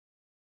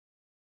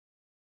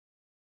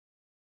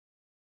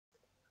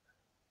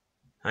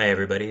Hi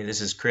everybody,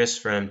 this is Chris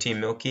from Team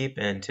MilKEEP,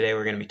 and today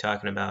we're going to be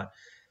talking about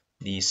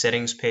the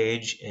settings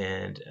page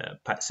and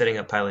setting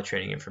up pilot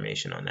training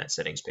information on that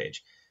settings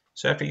page.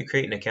 So after you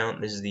create an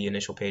account, this is the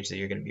initial page that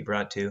you're going to be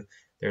brought to.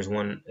 There's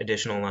one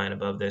additional line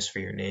above this for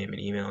your name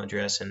and email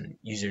address and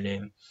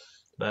username.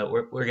 But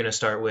what we're going to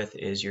start with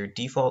is your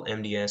default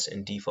MDS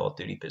and default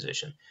duty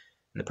position.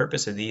 And the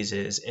purpose of these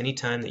is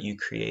anytime that you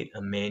create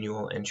a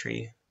manual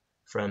entry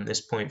from this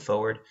point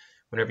forward,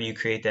 whenever you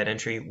create that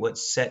entry,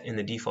 what's set in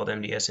the default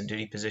MDS and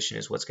duty position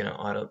is what's going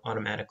to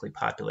automatically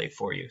populate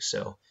for you.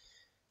 So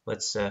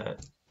let's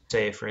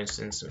say, for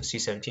instance, a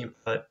C17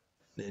 pilot,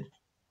 the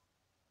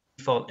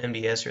default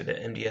MDS or the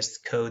MDS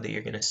code that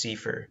you're going to see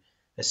for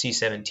a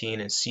C17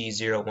 is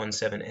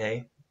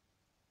C017A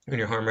in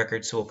your harm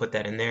record. So we'll put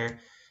that in there, and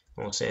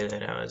we'll say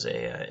that I was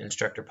a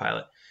instructor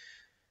pilot.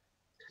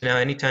 Now,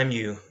 anytime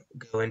you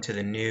go into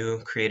the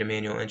new create a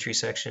manual entry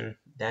section,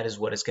 that is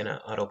what it's going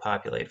to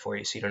auto-populate for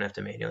you, so you don't have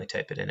to manually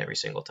type it in every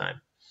single time.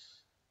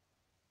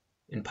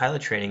 In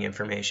pilot training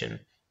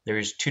information,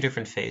 there's two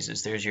different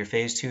phases. There's your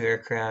phase 2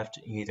 aircraft,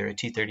 either a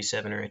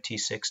T-37 or a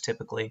T-6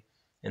 typically,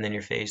 and then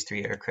your phase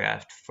 3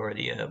 aircraft for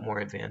the more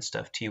advanced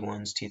stuff,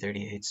 T-1s,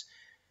 T-38s,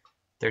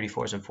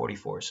 34s, and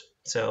 44s.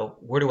 So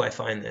where do I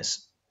find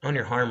this? On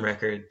your harm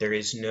record, there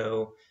is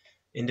no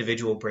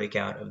individual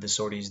breakout of the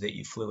sorties that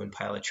you flew in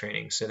pilot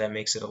training, so that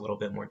makes it a little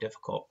bit more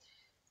difficult.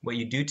 What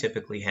you do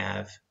typically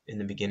have in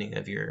the beginning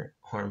of your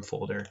harm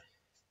folder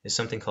is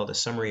something called a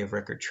summary of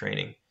record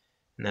training,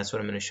 and that's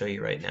what I'm going to show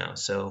you right now.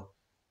 So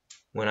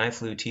when I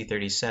flew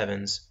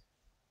T-37s,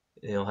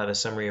 they'll have a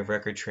summary of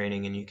record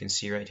training, and you can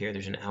see right here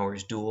there's an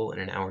hours dual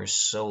and an hours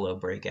solo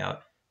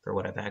breakout for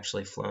what I've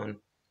actually flown,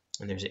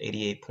 and there's an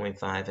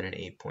 88.5 and an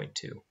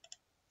 8.2.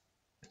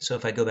 So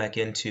if I go back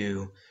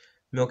into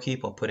MilKEEP,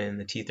 I'll put in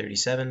the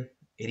T-37,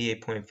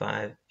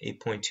 88.5,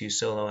 8.2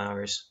 solo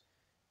hours,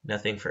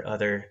 nothing for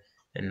other,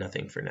 and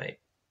nothing for night.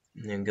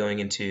 And then going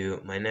into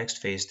my next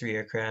phase 3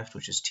 aircraft,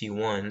 which is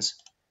T-1s,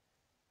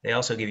 they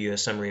also give you a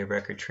summary of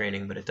record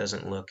training, but it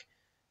doesn't look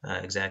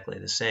exactly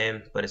the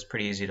same, but it's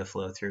pretty easy to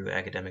flow through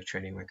academic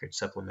training record,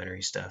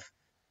 supplementary stuff.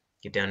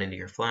 Get down into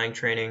your flying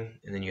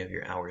training, and then you have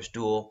your hours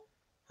dual,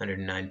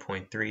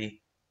 109.3,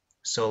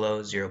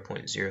 solo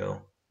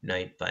 0.0,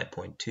 night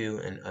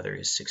 5.2, and other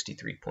is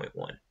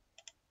 63.1.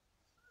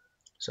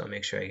 So I'll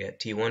make sure I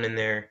get T1 in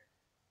there,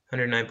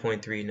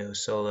 109.3 no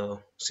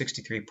solo,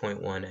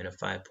 63.1, and a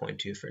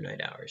 5.2 for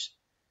night hours.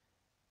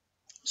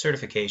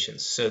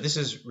 Certifications. So this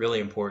is really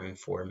important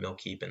for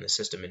MilKEEP and the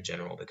system in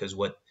general, because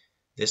what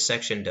this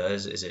section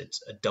does is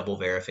it's a double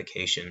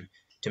verification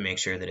to make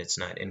sure that it's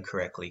not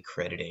incorrectly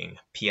crediting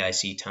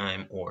PIC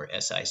time or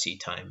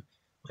SIC time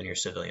on your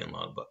civilian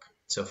logbook.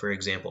 So for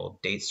example,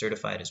 date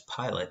certified as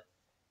pilot,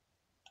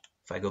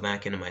 if I go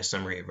back into my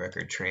summary of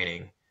record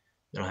training,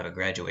 I'll have a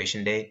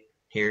graduation date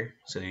here,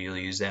 so you'll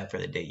use that for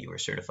the date you were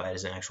certified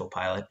as an actual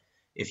pilot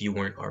if you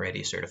weren't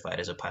already certified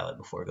as a pilot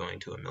before going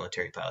to a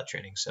military pilot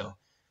training. So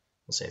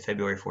we'll say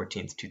February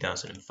 14th,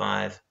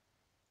 2005.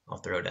 I'll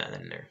throw that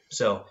in there.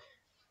 So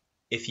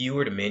if you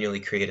were to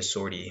manually create a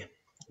sortie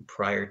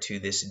prior to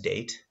this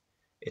date,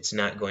 it's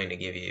not going to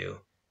give you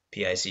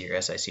PIC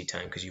or SIC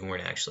time because you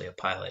weren't actually a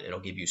pilot.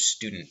 It'll give you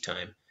student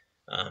time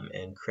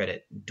and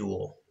credit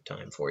dual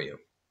time for you.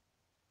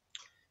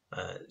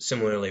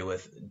 Similarly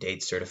with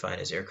date certified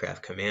as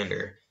aircraft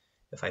commander,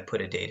 if I put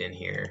a date in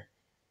here,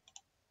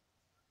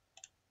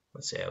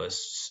 let's say I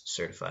was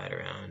certified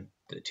around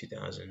the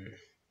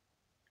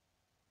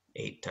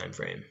 2008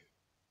 timeframe.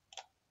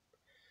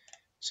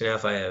 So now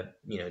if I have,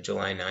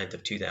 July 9th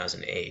of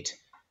 2008,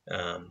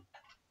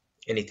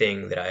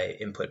 anything that I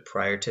input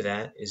prior to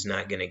that is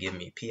not going to give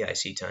me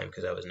PIC time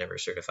because I was never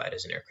certified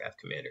as an aircraft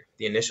commander.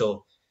 The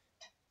initial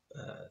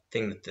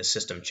thing that the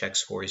system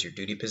checks for is your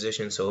duty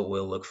position, so it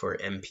will look for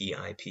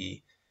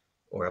MPIP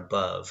or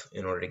above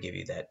in order to give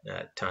you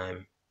that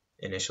time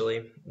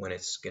initially when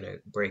it's going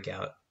to break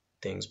out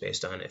things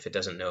based on if it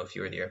doesn't know if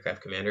you were the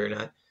aircraft commander or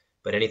not.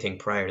 But anything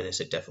prior to this,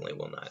 it definitely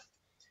will not.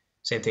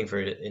 Same thing for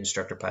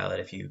instructor pilot.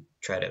 If you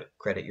try to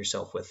credit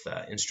yourself with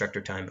instructor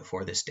time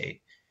before this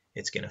date,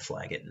 it's going to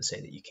flag it and say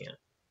that you can't.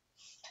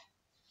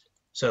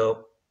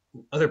 So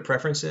other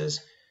preferences,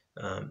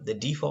 the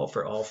default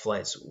for all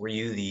flights, were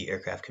you the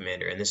aircraft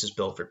commander? And this is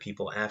built for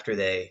people after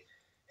they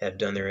have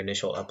done their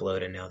initial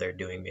upload and now they're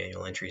doing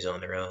manual entries on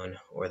their own,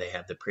 or they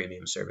have the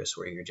premium service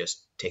where you're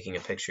just taking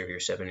a picture of your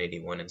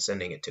 781 and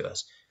sending it to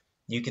us.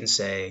 You can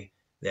say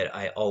that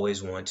I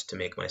always want to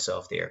make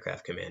myself the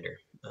aircraft commander.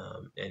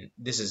 And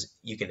this is,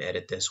 you can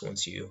edit this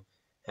once you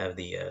have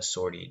the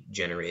sortie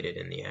generated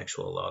in the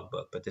actual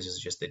logbook, but this is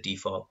just the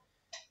default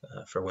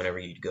for whenever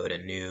you go to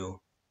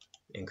new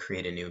and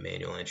create a new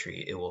manual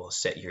entry, it will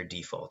set your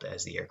default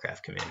as the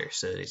aircraft commander,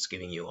 so it's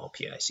giving you all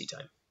PIC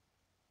time.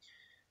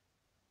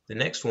 The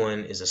next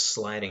one is a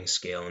sliding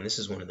scale, and this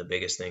is one of the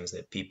biggest things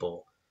that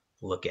people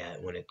look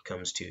at when it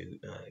comes to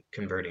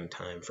converting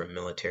time from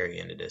military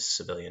into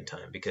civilian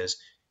time, because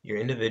your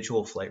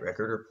individual flight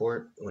record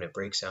report, when it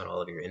breaks out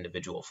all of your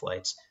individual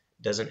flights,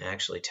 doesn't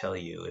actually tell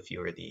you if you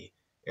were the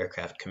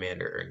aircraft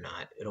commander or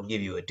not. It'll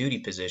give you a duty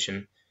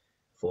position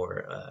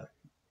for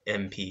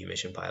MP,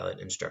 mission pilot,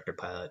 instructor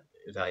pilot,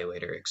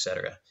 evaluator,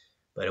 etc.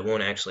 But it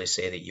won't actually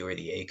say that you were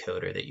the A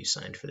code or that you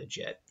signed for the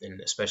jet. And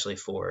especially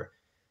for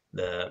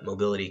the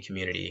mobility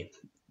community,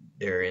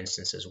 there are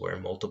instances where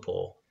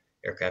multiple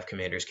aircraft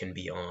commanders can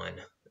be on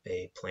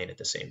a plane at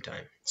the same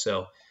time.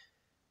 So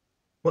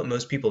what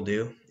most people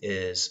do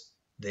is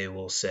they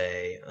will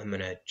say, I'm going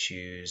to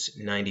choose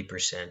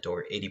 90%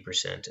 or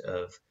 80%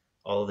 of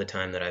all of the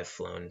time that I've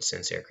flown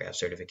since aircraft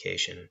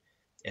certification,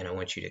 and I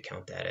want you to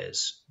count that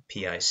as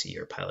PIC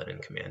or pilot in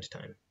command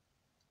time.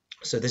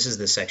 So this is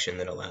the section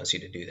that allows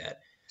you to do that.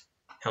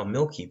 How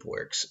MilKEEP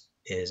works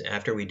is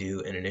after we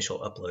do an initial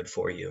upload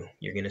for you,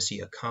 you're going to see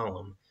a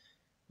column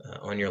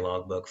on your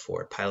logbook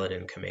for pilot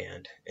in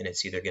command, and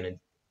it's either going to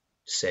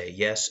say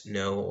yes,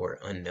 no, or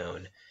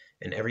unknown.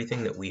 And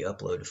everything that we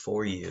upload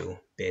for you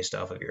based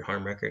off of your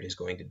harm record is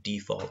going to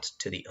default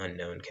to the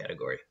unknown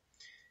category.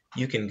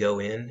 You can go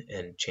in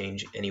and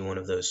change any one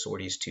of those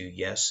sorties to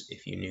yes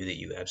if you knew that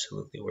you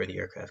absolutely were the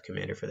aircraft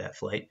commander for that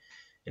flight.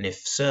 And if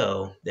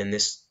so, then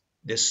this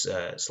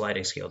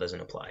sliding scale doesn't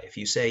apply. If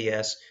you say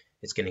yes,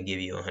 it's going to give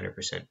you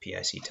 100%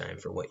 PIC time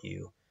for what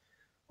you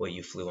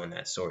flew on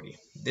that sortie.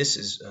 This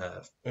is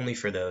only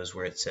for those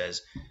where it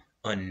says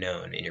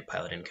unknown in your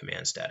pilot in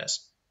command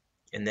status.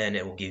 And then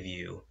it will give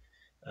you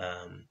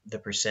the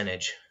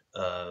percentage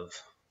of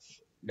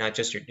not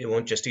just it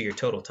won't just do your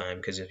total time,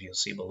 because if you'll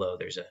see below,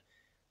 there's a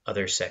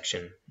other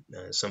section.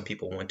 Some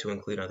people want to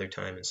include other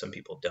time and some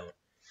people don't.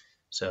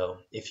 So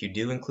if you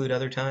do include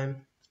other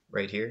time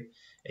right here,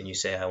 and you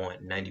say I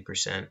want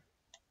 90%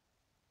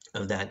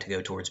 of that to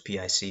go towards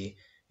PIC,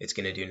 it's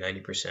going to do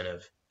 90%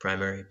 of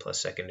primary plus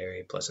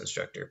secondary plus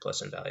instructor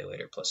plus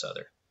evaluator plus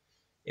other.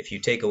 If you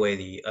take away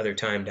the other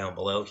time down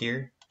below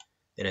here,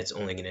 then it's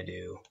only going to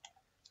do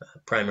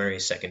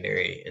primary,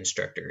 secondary,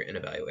 instructor, and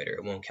evaluator.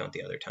 It won't count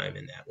the other time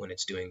in that when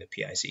it's doing the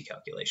PIC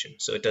calculation.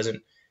 So it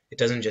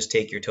doesn't just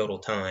take your total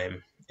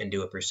time and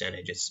do a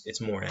percentage.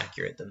 It's more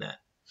accurate than that.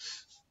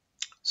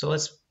 So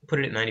let's put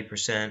it at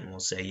 90%, and we'll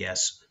say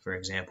yes, for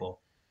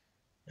example,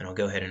 and I'll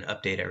go ahead and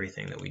update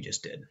everything that we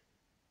just did.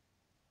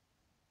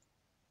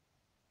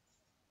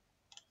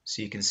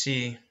 So you can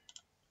see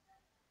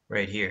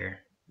right here,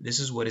 this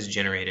is what is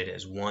generated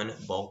as one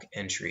bulk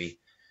entry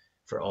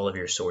for all of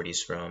your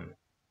sorties from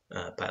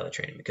pilot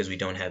training, because we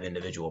don't have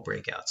individual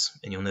breakouts.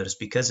 And you'll notice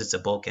because it's a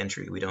bulk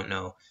entry, we don't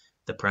know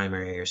the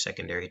primary or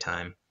secondary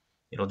time.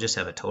 It'll just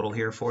have a total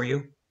here for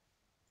you.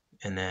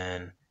 And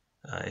then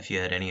if you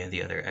had any of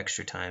the other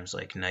extra times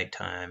like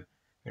nighttime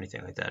or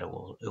anything like that, it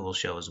will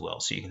show as well.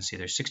 So you can see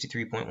there's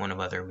 63.1 of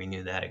other. We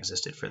knew that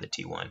existed for the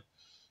T1,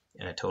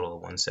 and a total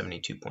of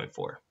 172.4.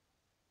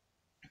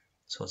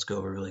 So let's go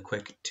over really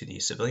quick to the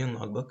civilian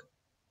logbook.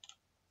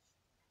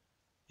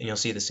 And you'll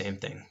see the same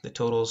thing. The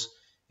totals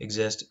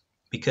exist.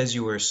 Because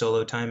you were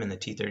solo time in the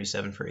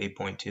T37 for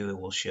 8.2, it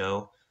will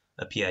show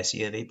a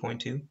PIC of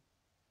 8.2.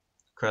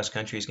 Cross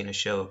country is going to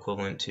show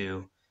equivalent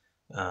to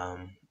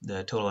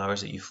the total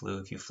hours that you flew.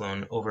 If you've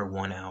flown over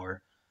 1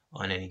 hour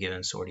on any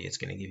given sortie, it's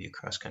going to give you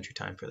cross country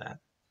time for that.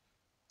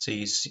 So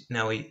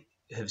now we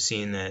have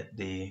seen that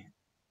the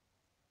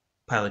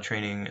pilot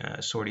training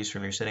sorties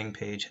from your setting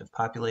page have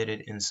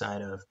populated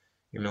inside of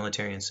your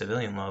military and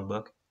civilian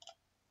logbook.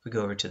 If we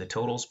go over to the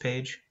totals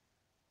page,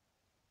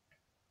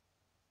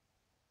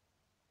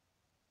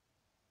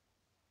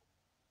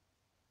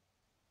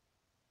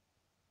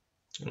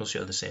 it'll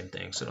show the same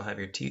thing. So it'll have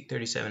your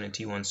T37 and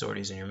T1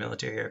 sorties and your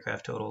military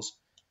aircraft totals,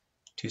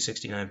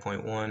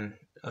 269.1,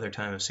 other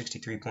time of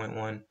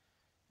 63.1. And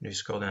you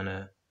scroll down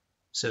to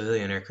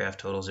civilian aircraft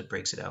totals, it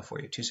breaks it out for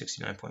you,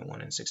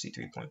 269.1 and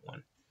 63.1.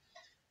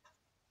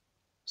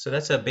 So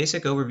that's a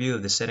basic overview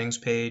of the settings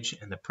page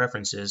and the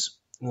preferences.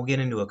 We'll get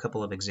into a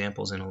couple of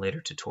examples in a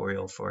later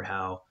tutorial for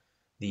how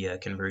the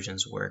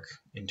conversions work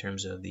in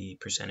terms of the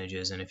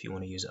percentages and if you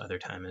want to use other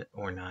time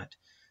or not.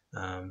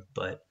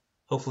 But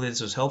hopefully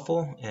this was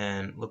helpful,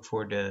 and look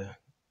forward to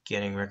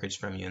getting records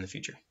from you in the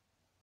future.